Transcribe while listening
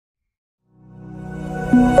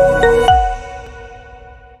A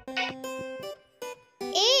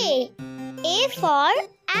for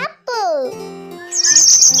apple.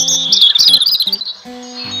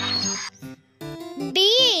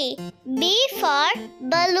 B for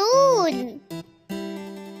balloon.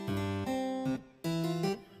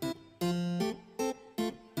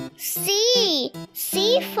 C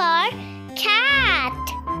for cat.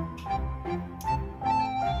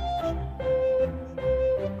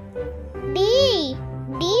 D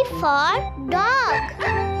for dog.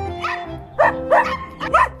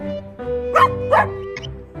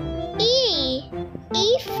 E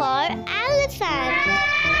for elephant.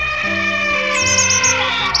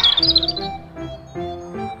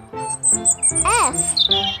 F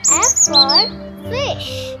for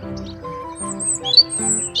fish.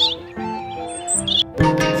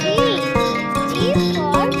 G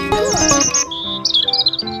for goat.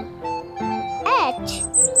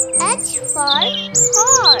 H for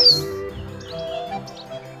horse.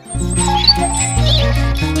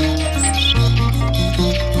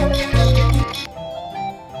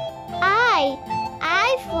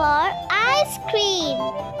 I for ice cream.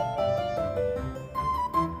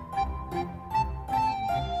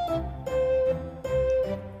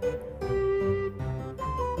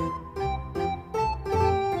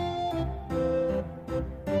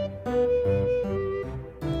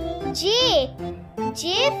 J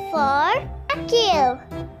for jackal.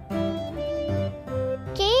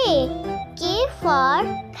 K for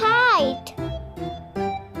kite.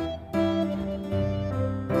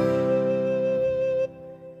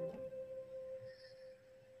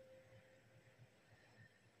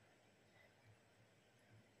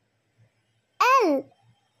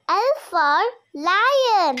 L for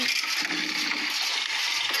lion.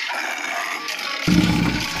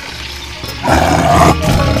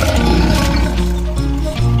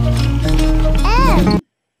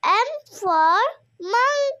 M for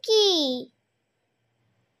monkey.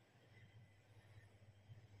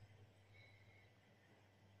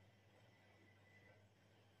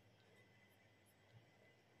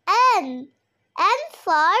 N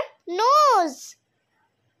for nose.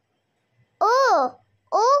 O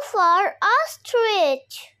for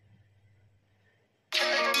ostrich.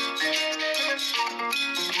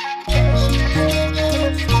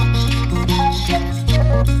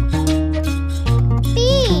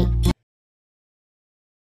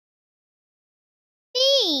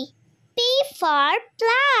 P for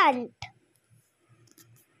plant.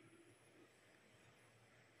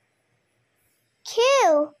 Q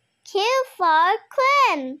for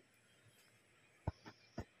queen.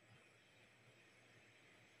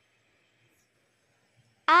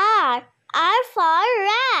 R for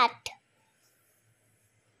rat.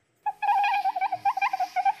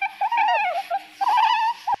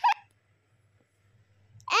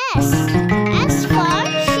 S for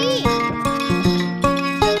sheep.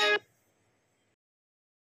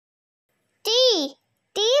 T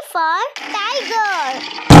for tiger.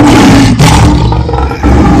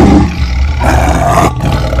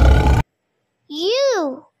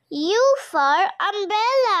 U for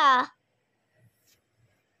umbrella.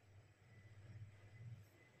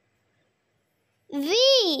 V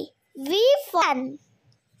for fan.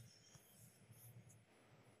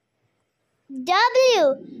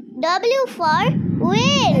 W for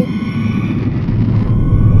whale.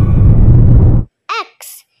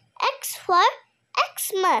 X for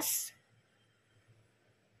Xmas.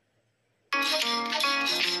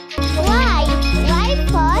 Y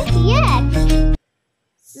for yak.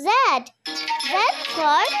 Z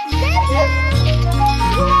for zebra.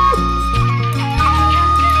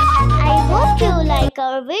 I hope you like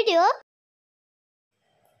our video.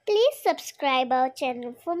 Please subscribe our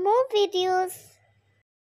channel for more videos.